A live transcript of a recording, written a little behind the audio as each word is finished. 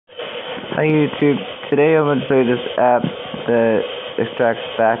Hi YouTube. Today I'm going to show you this app that extracts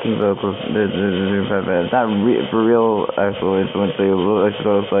backing vocals. It's not for real actually. It's going to show you what it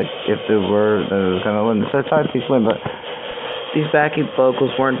looks like if there were. Kind of so it's hard to explain, but these backing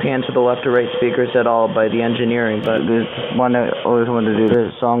vocals weren't panned to the left or right speakers at all by the engineering. But there's one I always wanted to do.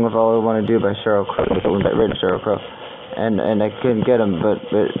 The song of All I Want to Do by Sheryl Crow. Sheryl Crow, and I couldn't get them, but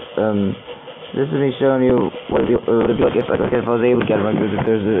this is me showing you what it would be like if I was able to get them. Like if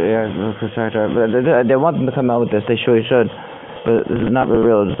there's but they want them to come out with this. They surely should. But this is not really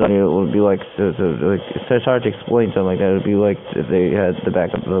real. Just telling you it would be like. So it's hard to explain something like that. It would be like if they had the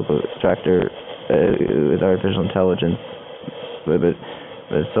backup vocal extractor with artificial intelligence, but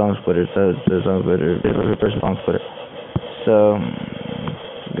song splitter. So the song splitter, first song splitter. So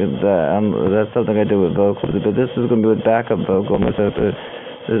that's something I do with vocals. But this is going to be with backup vocal.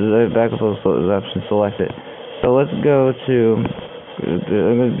 This is a backup vocal option selected. So let's go to.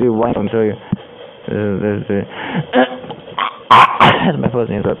 I'm going to do one. I'll show you. My phone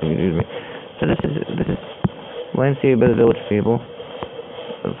hands up. Excuse me. So this is landscape by the Village People.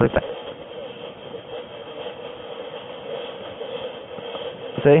 Let's click that.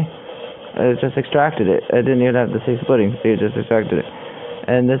 See? It just extracted it. I didn't even have to say splitting. See, it just extracted it.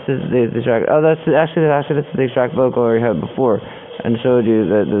 And this is the extract. Oh, that's actually this is the extract vocal I had before. And showed you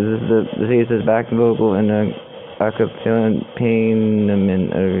that this is it says backing vocal and accompainment, accompainment,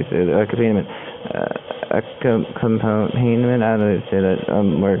 I don't know how to say that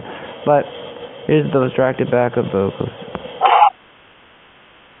word, but here's the extracted backup vocals.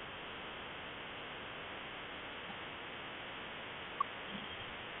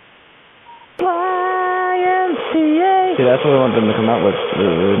 See, that's what I want them to come out with,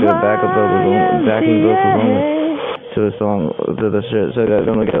 the backup vocals, backing vocals only. To a song, to the shit, so that I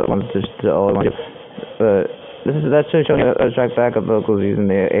don't get one to all I want to. But that's showing you how to extract backup vocals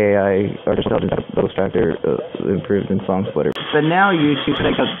using the AI artificial intelligence vocal extractor improved in Song Splitter. But now YouTube,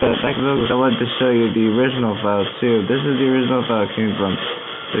 I got the backup vocals. I wanted to show you the original file too. This is the original file it came from.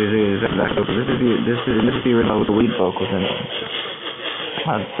 So you see backup vocals. This is the original with the lead vocals in it.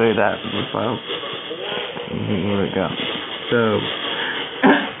 I'll show you that in the file. Here we go. So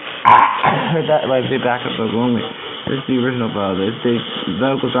heard that like the backup vocal only. This is the original file. The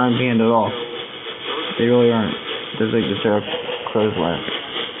vocals aren't panned at all. They really aren't. Just like the Sheryl Crow's laugh.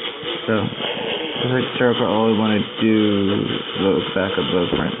 So, just like Sheryl Crow, all we want to do is backup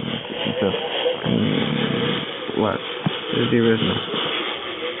vocal. So, what? This is the original.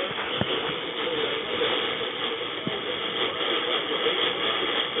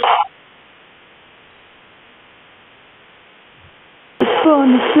 It's fun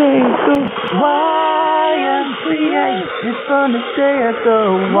to say so. It's fun to stay at the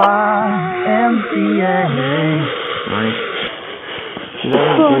YMCA. Right. It's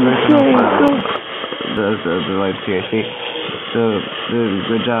fun to stay at the like THC. So,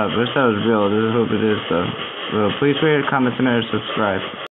 good job. I wish that was real. I hope it is, though. Well, please rate, comment, and subscribe.